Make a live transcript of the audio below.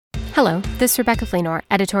Hello, this is Rebecca Fleenor,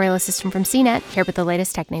 editorial assistant from CNET, here with the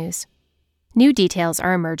latest tech news. New details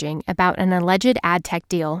are emerging about an alleged ad tech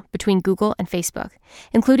deal between Google and Facebook,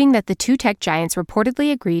 including that the two tech giants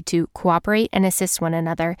reportedly agreed to cooperate and assist one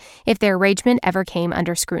another if their arrangement ever came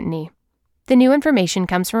under scrutiny. The new information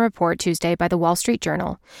comes from a report Tuesday by the Wall Street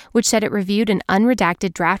Journal, which said it reviewed an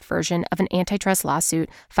unredacted draft version of an antitrust lawsuit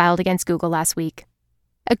filed against Google last week.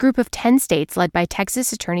 A group of 10 states led by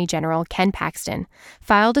Texas Attorney General Ken Paxton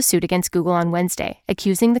filed a suit against Google on Wednesday,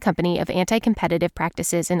 accusing the company of anti-competitive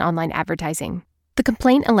practices in online advertising. The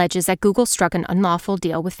complaint alleges that Google struck an unlawful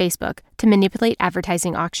deal with Facebook to manipulate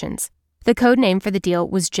advertising auctions. The code name for the deal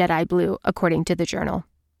was Jedi Blue, according to the Journal.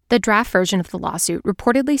 The draft version of the lawsuit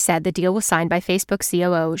reportedly said the deal was signed by Facebook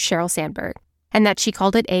COO Sheryl Sandberg, and that she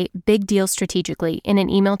called it a big deal strategically in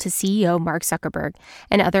an email to CEO Mark Zuckerberg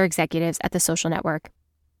and other executives at the social network.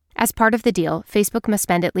 As part of the deal, Facebook must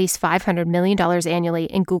spend at least $500 million annually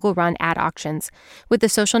in Google-run ad auctions, with the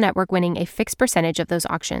social network winning a fixed percentage of those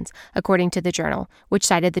auctions, according to the Journal, which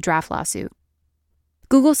cited the draft lawsuit.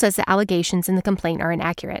 Google says the allegations in the complaint are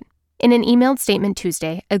inaccurate. In an emailed statement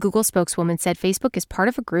Tuesday, a Google spokeswoman said Facebook is part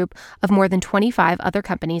of a group of more than 25 other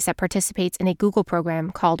companies that participates in a Google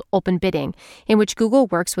program called Open Bidding, in which Google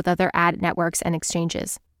works with other ad networks and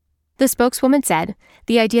exchanges. The spokeswoman said,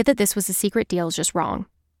 "The idea that this was a secret deal is just wrong.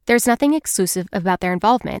 There's nothing exclusive about their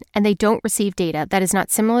involvement, and they don't receive data that is not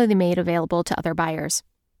similarly made available to other buyers."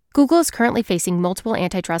 Google is currently facing multiple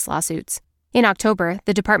antitrust lawsuits. In October,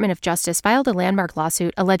 the Department of Justice filed a landmark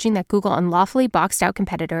lawsuit alleging that Google unlawfully boxed out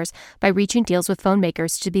competitors by reaching deals with phone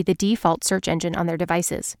makers to be the default search engine on their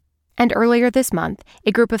devices. And earlier this month,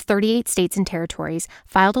 a group of 38 states and territories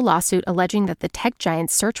filed a lawsuit alleging that the tech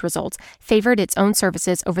giant's search results favored its own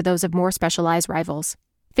services over those of more specialized rivals.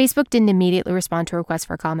 Facebook didn't immediately respond to requests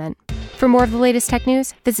for comment. For more of the latest tech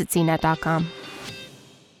news, visit cnet.com.